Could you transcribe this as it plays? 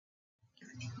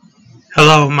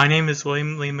Hello, my name is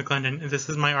William Lee Mclendon, and this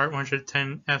is my Art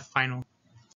 110F final.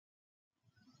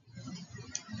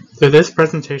 For this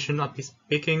presentation, I'll be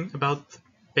speaking about the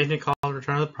painting called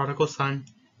Return of the Prodigal Son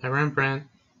by Rembrandt,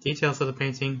 details of the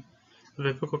painting, the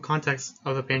biblical context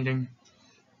of the painting,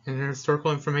 and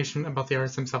historical information about the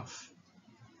artist himself.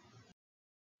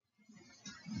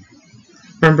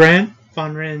 Rembrandt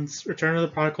van Rijn's Return of the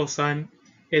Prodigal Son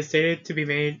is dated to be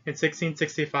made in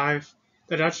 1665,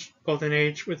 the Dutch Golden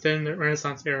Age within the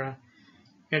Renaissance era.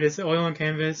 It is oil on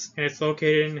canvas, and it's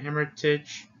located in the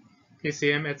Hermitage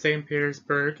Museum at St.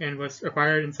 Petersburg and was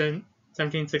acquired in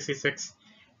 1766.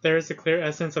 There is a clear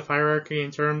essence of hierarchy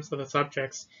in terms of the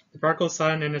subjects. The prodigal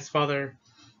son and his father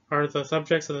are the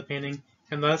subjects of the painting,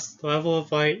 and thus the level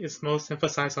of light is most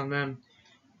emphasized on them,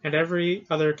 and every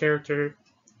other character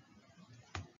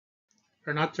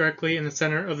are not directly in the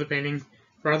center of the painting,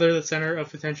 rather the center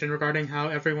of attention regarding how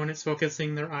everyone is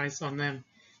focusing their eyes on them.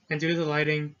 And due to the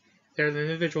lighting, they are the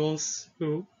individuals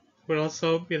who would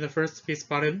also be the first to be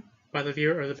spotted by the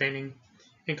viewer of the painting.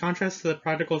 In contrast to the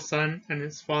prodigal son and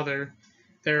his father,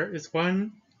 there is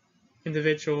one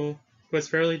individual who is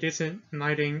fairly decent in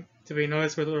lighting to be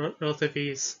noticed with relative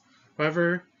ease.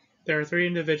 However, there are three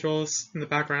individuals in the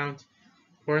background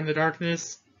who are in the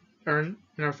darkness and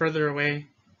are further away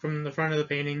from the front of the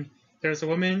painting. There is a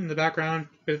woman in the background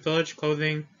with village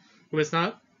clothing who is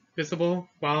not visible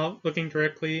while looking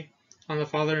directly on the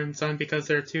father and son because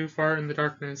they are too far in the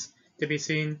darkness to be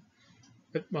seen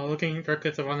while looking directly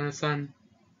at the father and son.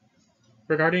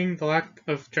 Regarding the lack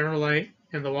of general light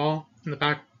and the wall in the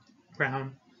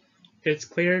background, it's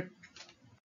clear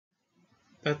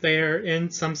that they are in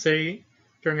some city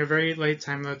during a very late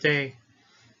time of the day.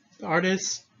 The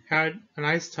artist had a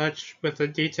nice touch with the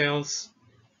details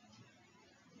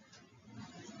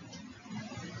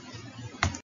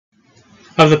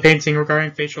of the painting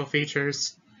regarding facial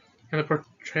features, and the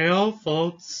portrayal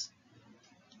folds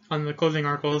on the clothing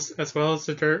articles as well as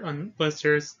the dirt on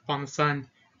blisters upon the sun,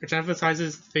 which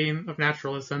emphasizes the theme of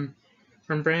naturalism.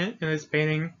 Rembrandt in this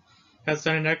painting has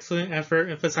done an excellent effort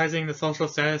emphasizing the social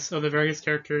status of the various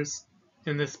characters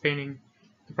in this painting.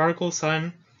 The prodigal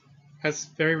son has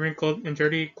very wrinkled and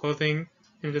dirty clothing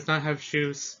and does not have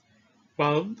shoes,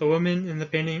 while the woman in the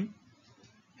painting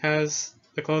has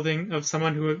the clothing of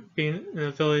someone who would be in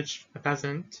a village, a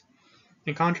peasant.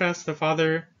 In contrast, the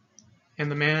father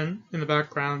and the man in the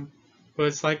background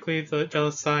was likely the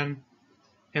jealous son,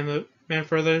 and the man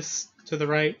furthest to the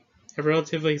right have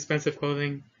relatively expensive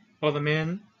clothing, while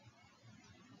the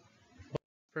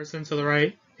person to the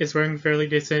right is wearing fairly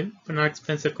decent but not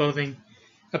expensive clothing.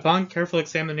 Upon careful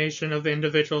examination of the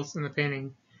individuals in the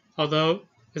painting, although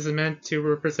this is meant to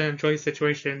represent a joyous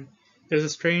situation, there's a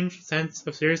strange sense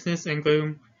of seriousness and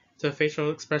gloom to the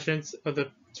facial expressions of the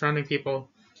surrounding people,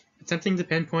 attempting to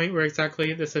pinpoint where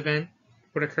exactly this event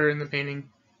would occur in the painting.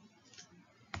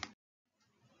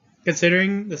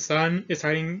 Considering the son is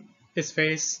hiding his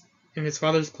face in his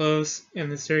father's clothes and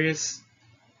the serious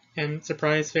and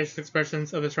surprised facial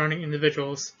expressions of the surrounding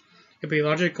individuals, it would be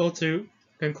logical to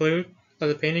conclude that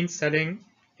the painting's setting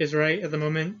is right at the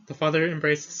moment the father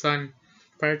embraced the son,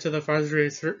 prior to the father's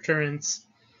reassurance,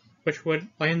 which would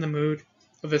lighten the mood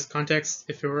of this context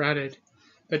if it were added.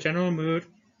 The general mood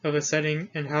of the setting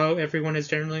and how everyone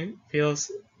generally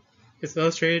feels is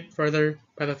illustrated further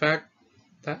by the fact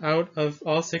that out of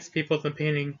all 6 people in the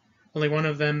painting, only one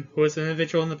of them, who is the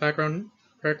individual in the background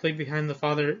directly behind the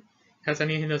father, has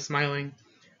any hint of smiling,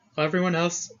 while everyone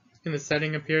else in the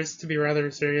setting appears to be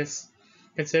rather serious,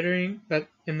 considering that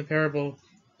in the parable,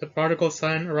 the prodigal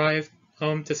son arrived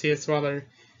home to see his father.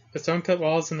 The stone-cut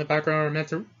walls in the background are meant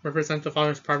to represent the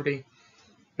father's poverty,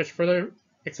 which further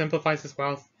exemplifies his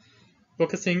wealth.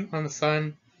 Focusing on the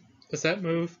son, the set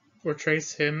move or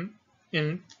trace him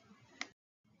in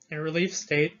a relief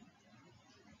state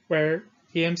where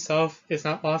he himself is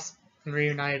not lost and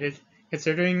reunited,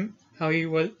 considering how he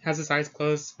has his eyes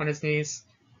closed on his knees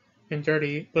and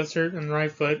dirty, blistered on the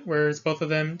right foot, whereas both of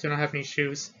them do not have any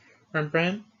shoes.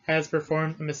 Rembrandt has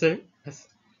performed as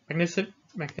magnificent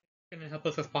and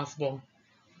helpless as possible,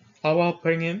 all while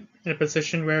putting him in a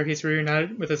position where he's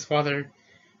reunited with his father,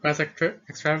 who has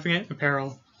extravagant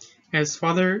apparel, and his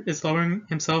father is lowering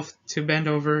himself to bend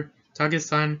over to hug his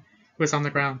son, who is on the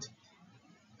ground.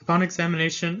 Upon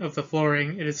examination of the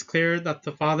flooring, it is clear that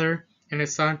the father and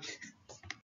his son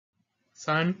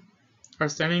are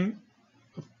standing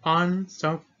on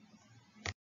stone-cut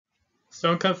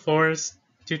floors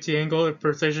due to the angle and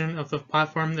precision of the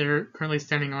platform they are currently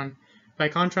standing on. By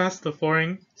contrast, the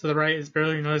flooring to the right is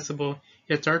barely noticeable,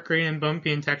 yet dark green and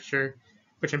bumpy in texture,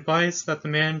 which implies that the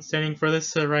man standing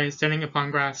furthest to the right is standing upon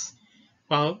grass,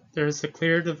 while there is a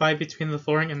clear divide between the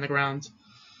flooring and the ground.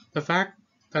 The fact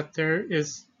that there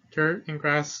is dirt and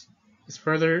grass is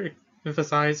further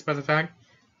emphasized by the fact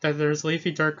that there is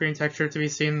leafy dark green texture to be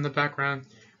seen in the background,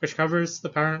 which covers the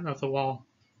pattern of the wall.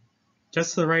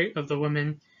 Just to the right of the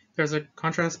woman, there is a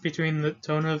contrast between the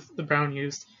tone of the brown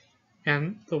used,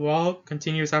 and the wall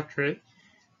continues after it,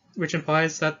 which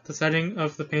implies that the setting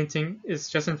of the painting is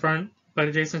just in front but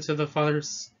adjacent to the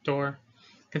father's door,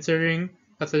 considering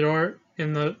that the door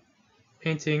in the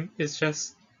painting is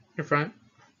just in front.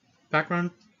 Background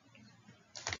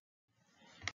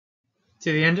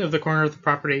to the end of the corner of the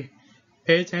property.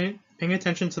 Paying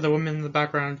attention to the woman in the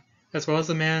background, as well as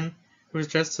the man who is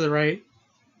just to the right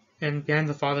and behind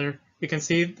the father, we can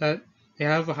see that they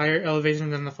have a higher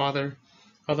elevation than the father.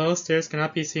 Although stairs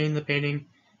cannot be seen in the painting,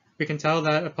 we can tell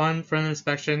that upon further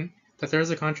inspection that there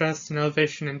is a contrast in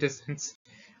elevation and distance,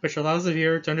 which allows the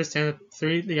viewer to understand the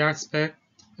 3D aspect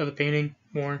of the painting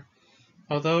more.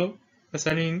 Although the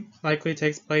setting likely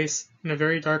takes place in a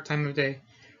very dark time of day,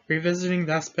 revisiting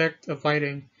the aspect of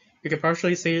lighting, we can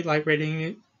partially see light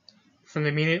radiating from the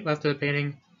immediate left of the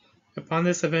painting. Upon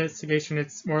this investigation,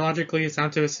 it's more logically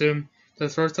sound to assume that the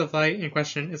source of light in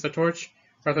question is a torch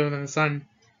rather than the sun.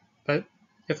 But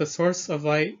if the source of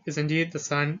light is indeed the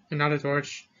sun and not a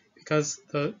torch, because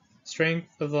the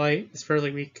strength of the light is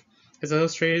fairly weak, as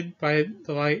illustrated by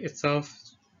the light itself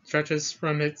stretches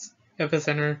from its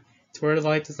epicenter to where the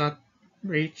light does not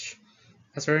reach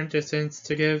a certain distance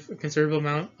to give a considerable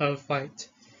amount of light.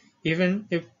 Even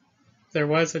if there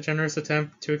was a generous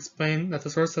attempt to explain that the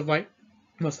source of light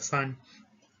was the sun,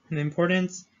 and the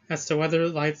importance as to whether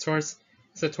the light source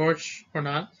is a torch or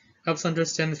not helps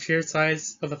understand the sheer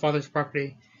size of the father's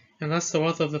property, and thus the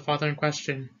wealth of the father in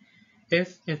question.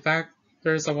 If, in fact,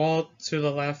 there is a wall to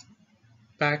the left,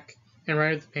 back, and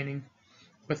right of the painting,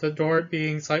 with the door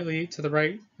being slightly to the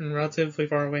right and relatively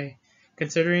far away,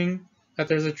 considering that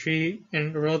there is a tree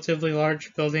and a relatively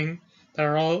large building that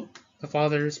are all the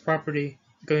father's property,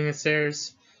 including the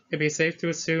stairs, it'd be safe to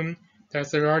assume that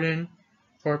it's a garden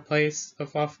or place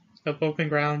of open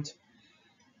ground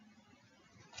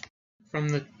from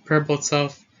the parable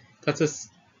itself that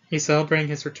he's celebrating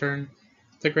his return.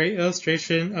 The great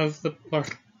illustration of the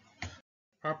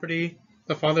property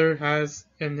the father has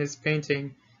in his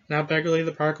painting, and how beggarly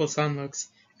the prodigal son looks,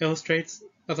 illustrates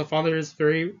that the father is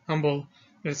very humble,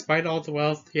 and despite all the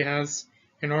wealth he has,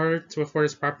 in order to afford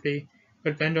his property,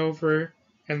 would bend over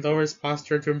and lower his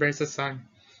posture to embrace his son.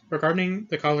 Regarding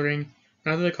the coloring,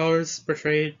 none of the colors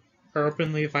portrayed are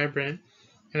openly vibrant,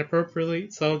 and appropriately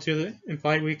so to the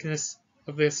implied weakness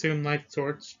of the assumed light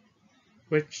source,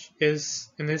 which is,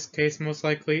 in this case, most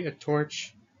likely a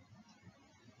torch.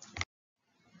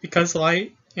 Because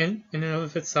light, in and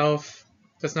of itself,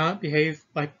 does not behave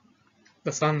like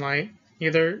the sunlight,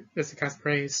 neither does it cast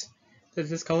rays. The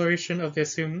discoloration of the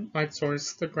assumed light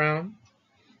source, the ground,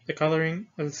 the coloring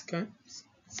of the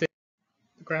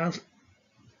ground,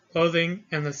 clothing,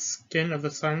 and the skin of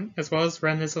the sun, as well as the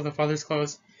redness of the father's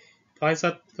clothes, implies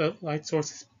that the light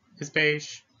source is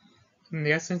beige. In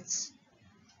the essence,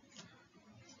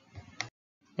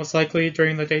 most likely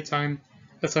during the daytime,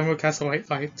 the sun would cast a white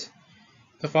light.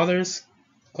 The father's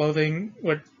clothing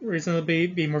would reasonably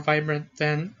be more vibrant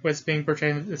than was being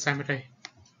portrayed at this time of day.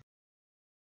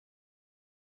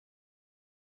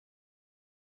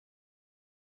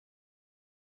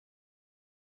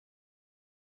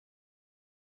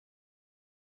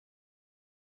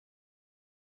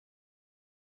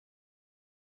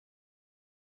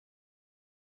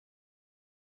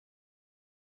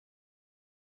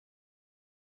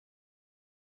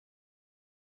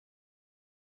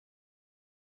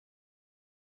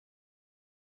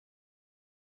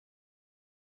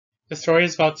 The story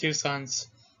is about two sons.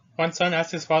 One son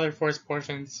asks his father for his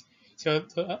portions, so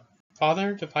the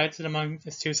father divides it among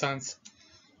his two sons.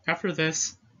 After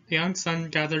this, the young son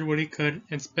gathered what he could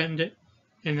and spent it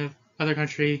in another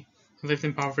country and lived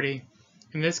in poverty.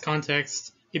 In this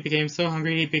context, he became so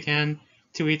hungry he began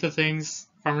to eat the things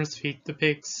farmers feed the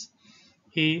pigs.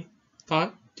 He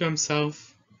thought to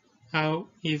himself how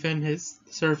even his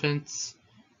servants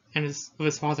and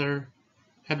his father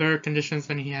had better conditions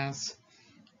than he has.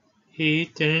 He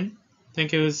didn't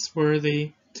think it was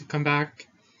worthy to come back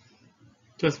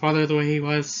to his father the way he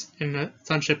was in the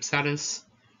sonship status,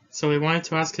 so he wanted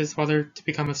to ask his father to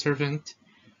become a servant.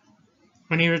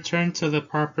 When he returned to the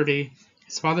property,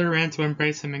 his father ran to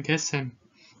embrace him and kiss him.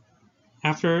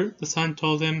 After the son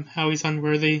told him how he's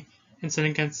unworthy and sinned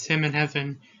against him and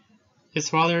heaven, his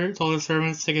father told his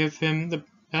servants to give him the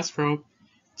best robe,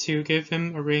 to give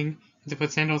him a ring, and to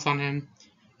put sandals on him,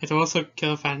 and to also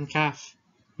kill a fattened calf,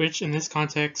 which in this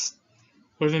context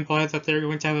would have implied that they were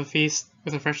going to have a feast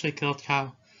with a freshly killed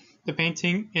cow. The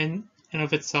painting in and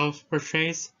of itself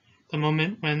portrays the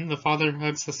moment when the father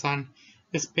hugs the son.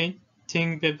 This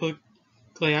painting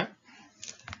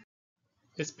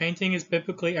is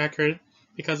biblically accurate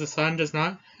because the son does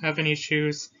not have any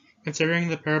shoes, considering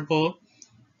the parable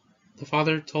the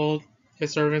father told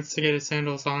his servants to get his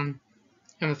sandals on,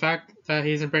 and the fact that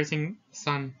he is embracing the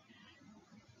son.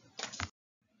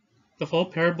 The full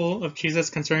parable of Jesus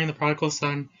concerning the prodigal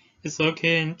son is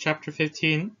located in chapter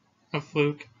 15 of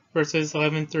Luke, verses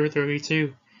 11 through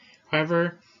 32.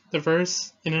 However, the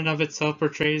verse in and of itself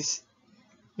portrays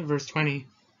verse 20.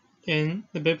 In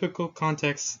the biblical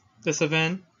context, this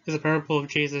event is a parable of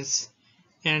Jesus,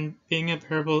 and being a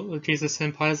parable of Jesus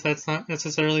implies that it's not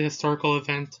necessarily a historical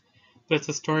event, but it's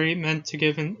a story meant to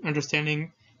give an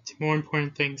understanding to more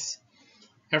important things.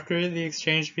 After the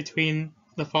exchange between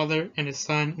the father and his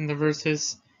son in the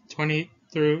verses 20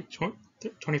 through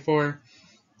 24,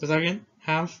 the second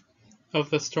half of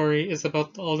the story is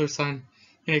about the older son,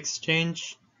 in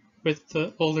exchange with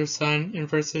the older son in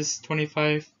verses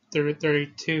 25 through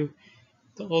 32.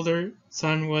 The older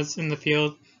son was in the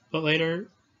field, but later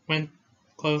went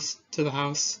close to the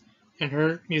house and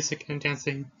heard music and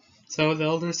dancing. So the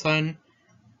elder son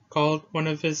called one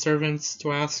of his servants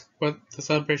to ask what the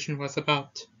celebration was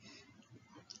about.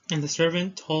 And the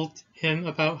servant told him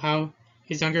about how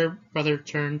his younger brother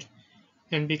turned,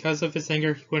 and because of his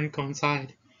anger he wouldn't go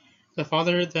inside. The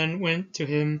father then went to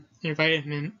him and invited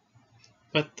him,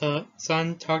 but the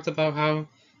son talked about how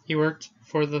he worked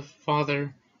for the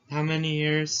father, how many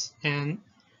years, and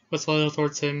was loyal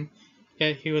towards him,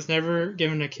 yet he was never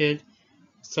given a kid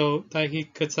so that he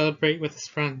could celebrate with his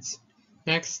friends.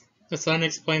 Next, the son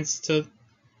explains to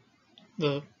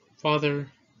the father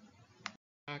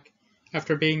back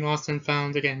after being lost and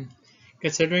found again.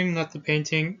 Considering that the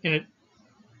painting in it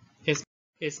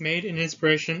is made in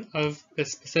inspiration of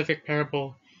this specific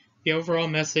parable, the overall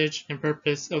message and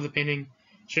purpose of the painting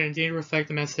should indeed reflect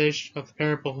the message of the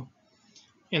parable.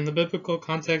 In the biblical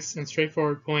context and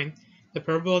straightforward point, the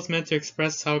parable is meant to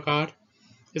express how God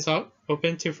is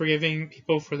open to forgiving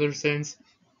people for their sins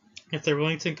if they're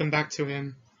willing to come back to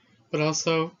Him, but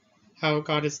also how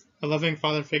God is a loving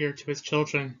father figure to His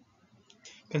children.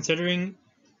 Considering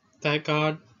that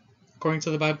God, according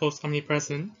to the Bible, is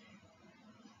omnipresent,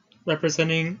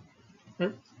 representing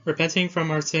repenting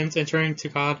from our sins and turning to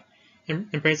God and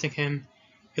embracing Him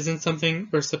isn't something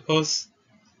we're supposed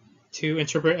to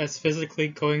interpret as physically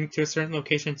going to a certain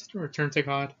location to return to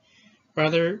God, but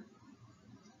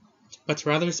to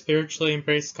rather spiritually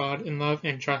embrace God in love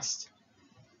and trust.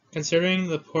 Considering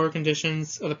the poor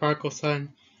conditions of the prodigal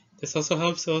son, this also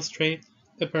helps illustrate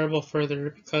the parable further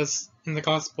because in the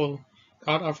gospel,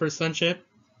 God offers sonship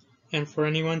and for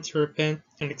anyone to repent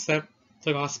and accept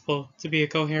the gospel to be a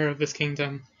co-heir of His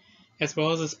kingdom, as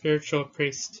well as a spiritual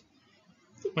priest.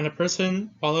 When a person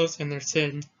wallows in their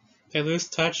sin, they lose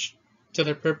touch to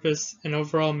their purpose and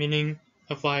overall meaning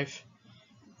of life,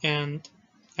 and,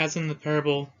 as in the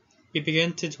parable, we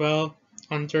begin to dwell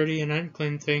on dirty and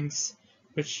unclean things,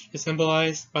 which is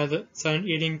symbolized by the son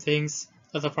eating things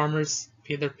that the farmers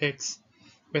feed their pigs.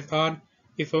 With God,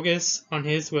 we focus on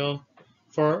His will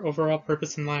for our overall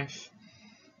purpose in life,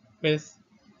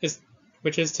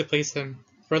 which is to please Him.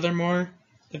 Furthermore,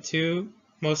 the two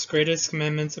most greatest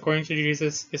commandments according to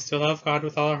Jesus is to love God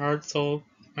with all our heart, soul,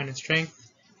 mind, and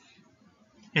strength,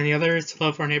 and the other is to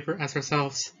love our neighbor as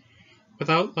ourselves.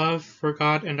 Without love for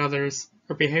God and others,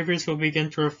 our behaviors will begin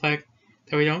to reflect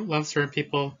that we don't love certain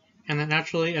people, and that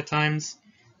naturally, at times,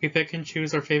 we pick and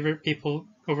choose our favorite people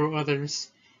over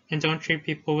others, and don't treat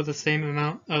people with the same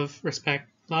amount of respect,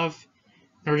 love,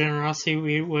 nor generosity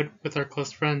we would with our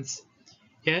close friends.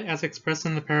 Yet, as expressed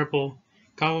in the parable,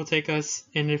 God will take us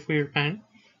in if we repent,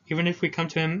 even if we come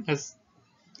to Him as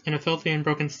in a filthy and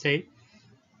broken state.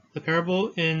 The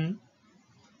parable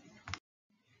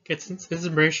gets its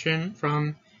inspiration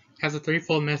from has a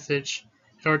threefold message,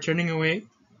 that our turning away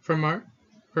from our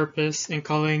purpose and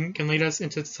calling can lead us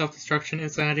into self-destruction,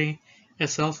 insanity, and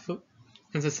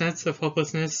the sense of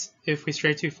hopelessness if we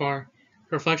stray too far.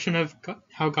 A reflection of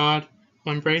how God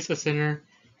will embrace a sinner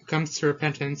who comes to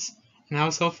repentance, and how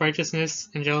self-righteousness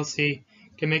and jealousy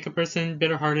can make a person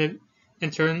bitter-hearted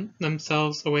and turn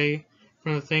themselves away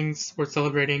from the things worth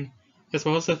celebrating, as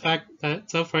well as the fact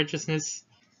that self-righteousness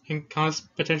can cause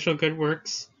potential good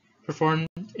works performed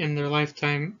in their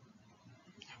lifetime,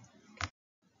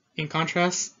 in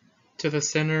contrast to the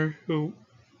sinner who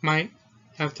might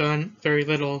have done very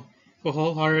little, who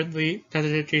wholeheartedly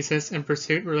visited Jesus and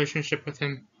pursued relationship with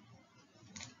Him.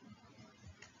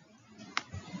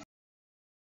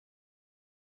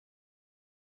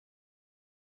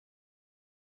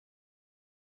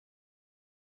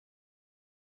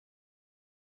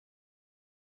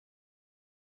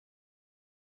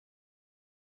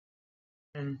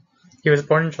 Mclendon. He was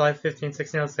born in July 15,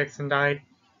 1606 and died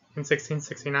in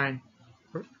 1669,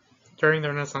 during the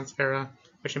Renaissance era,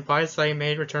 which implies that he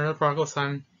made Return of the Prodigal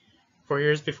Son 4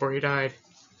 years before he died.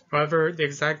 However, the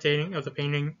exact dating of the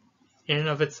painting in and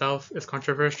of itself is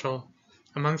controversial.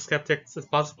 Among skeptics, it's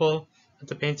possible that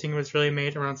the painting was really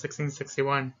made around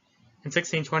 1661. In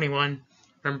 1621,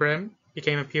 Rembrandt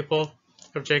became a pupil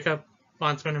of Jacob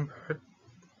Landsman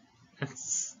and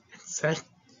set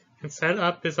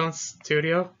up his own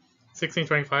studio in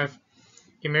 1625.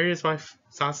 He married his wife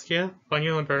Saskia von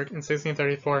Eulenburg in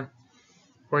 1634,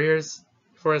 4 years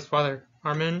before his father,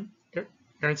 Armand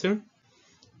Ernst,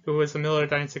 who was a miller,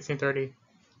 died in 1630.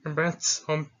 Rembrandt's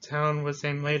hometown was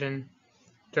named Leyden.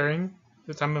 During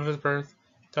the time of his birth,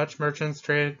 Dutch merchants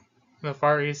traded in the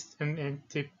Far East and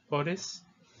Antipodes.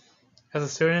 As a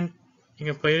student, he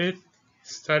completed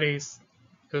his studies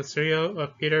at the studio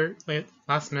of Peter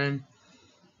Lastman,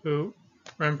 who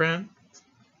Rembrandt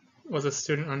was a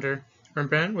student under.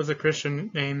 Rembrandt was a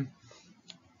Christian name,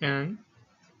 and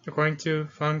according to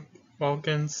von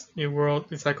Walken's New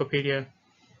World Encyclopedia,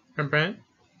 Rembrandt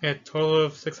made a total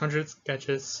of 600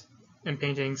 sketches and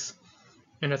paintings,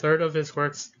 and a third of his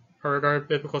works are regarded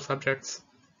biblical subjects.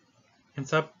 In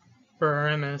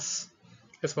Separamus,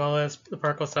 as well as the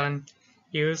Prodigal Son,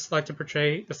 he used like to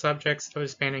portray the subjects of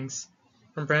his paintings.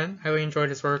 Rembrandt highly enjoyed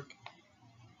his work,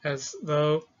 as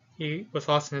though he was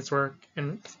lost in his work,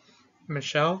 and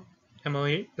Michel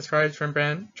Emily describes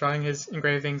Rembrandt drawing his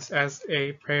engravings as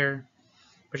a prayer,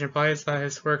 which implies that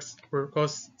his works were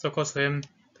so close to him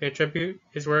they attribute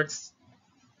his works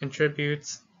and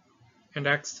tributes and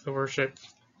acts to worship.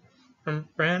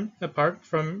 Rembrandt, apart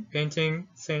from painting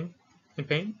St.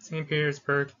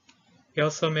 Petersburg, he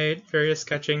also made various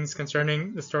sketchings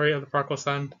concerning the story of the Prodigal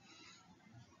Son,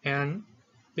 and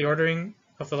the ordering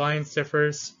of the lines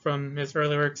differs from his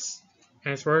early works,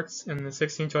 and his works in the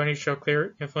 1620s show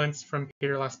clear influence from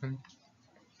Peter Lastman.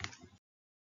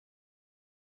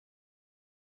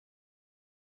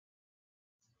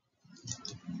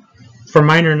 For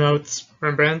minor notes,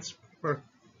 Rembrandt's work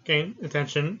gained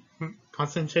attention from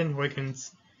Constantine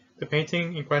Huygens. The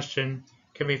painting in question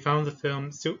can be found in the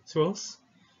film Suels,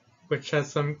 which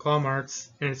has some claw marks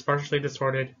and is partially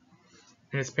distorted,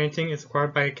 and his painting is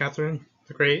acquired by Catherine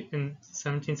the Great in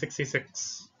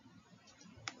 1766.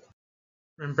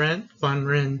 Rembrandt von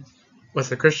Rijn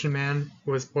was a Christian man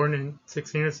who was born in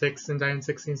 1606 and died in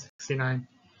 1669,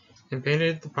 and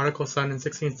painted the Prodigal Son in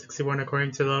 1661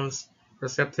 according to those who were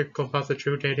skeptical about the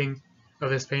true dating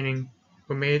of his painting,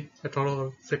 who made a total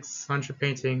of 600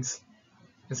 paintings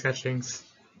and sketchings,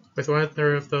 with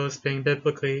 1/3 of those being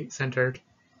biblically centered,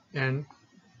 and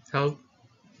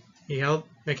he held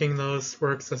making those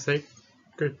works a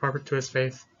sacred part to his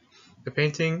faith. The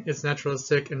painting is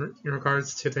naturalistic in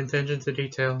regards to the attention to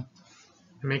detail.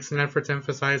 It makes an effort to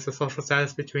emphasize the social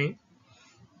status between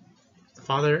the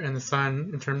father and the son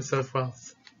in terms of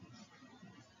wealth.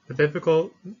 The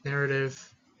biblical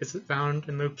narrative is found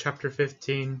in Luke chapter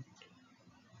 15,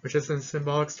 which is a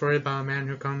symbolic story about a man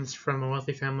who comes from a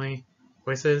wealthy family,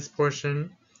 wasted his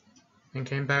portion, and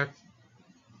came back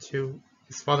to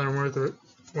his father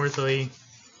unworthily,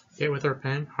 yet with a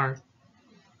repentant heart,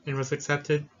 and was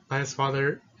accepted by his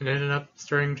father and ended up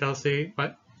stirring jealousy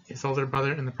by his older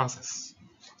brother in the process.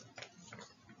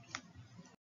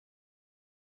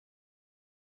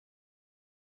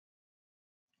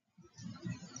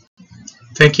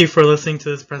 Thank you for listening to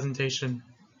this presentation.